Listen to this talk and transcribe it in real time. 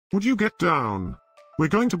Would you get down? We're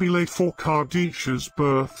going to be late for Kadisha's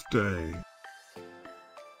birthday.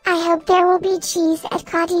 I hope there will be cheese at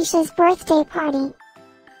Kadisha's birthday party.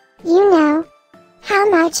 You know how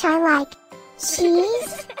much I like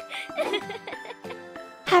cheese.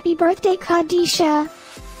 Happy birthday, Kadisha!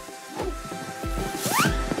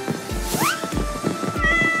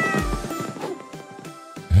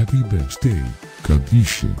 Happy birthday,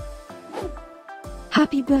 Kadisha.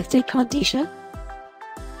 Happy birthday, Kadisha!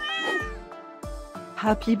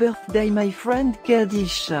 Happy birthday, my friend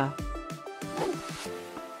Kadisha.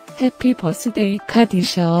 Happy birthday,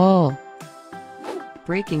 Kadisha.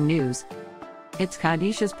 Breaking news. It's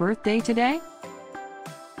Kadisha's birthday today?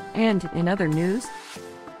 And in other news,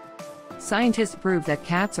 scientists prove that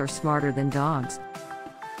cats are smarter than dogs.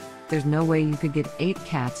 There's no way you could get 8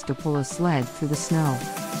 cats to pull a sled through the snow.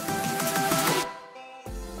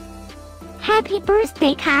 Happy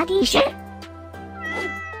birthday, Kadisha!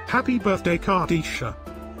 Happy birthday, Kadisha.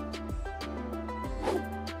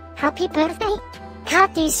 Happy birthday,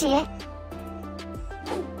 Kadisha!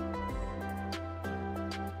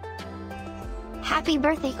 Happy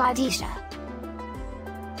birthday, Kadisha!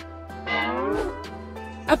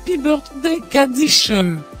 Happy birthday,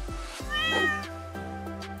 Kadisha.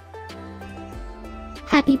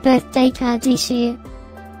 Happy birthday, Kadisha!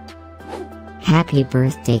 Happy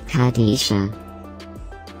birthday, Kadisha.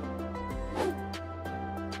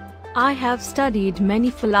 I have studied many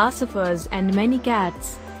philosophers and many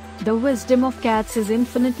cats. The wisdom of cats is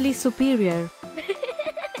infinitely superior.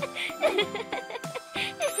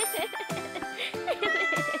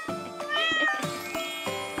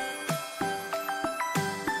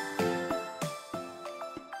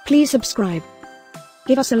 Please subscribe,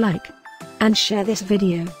 give us a like, and share this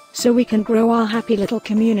video, so we can grow our happy little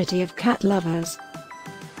community of cat lovers.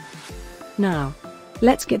 Now,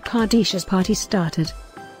 let's get Kadisha's party started.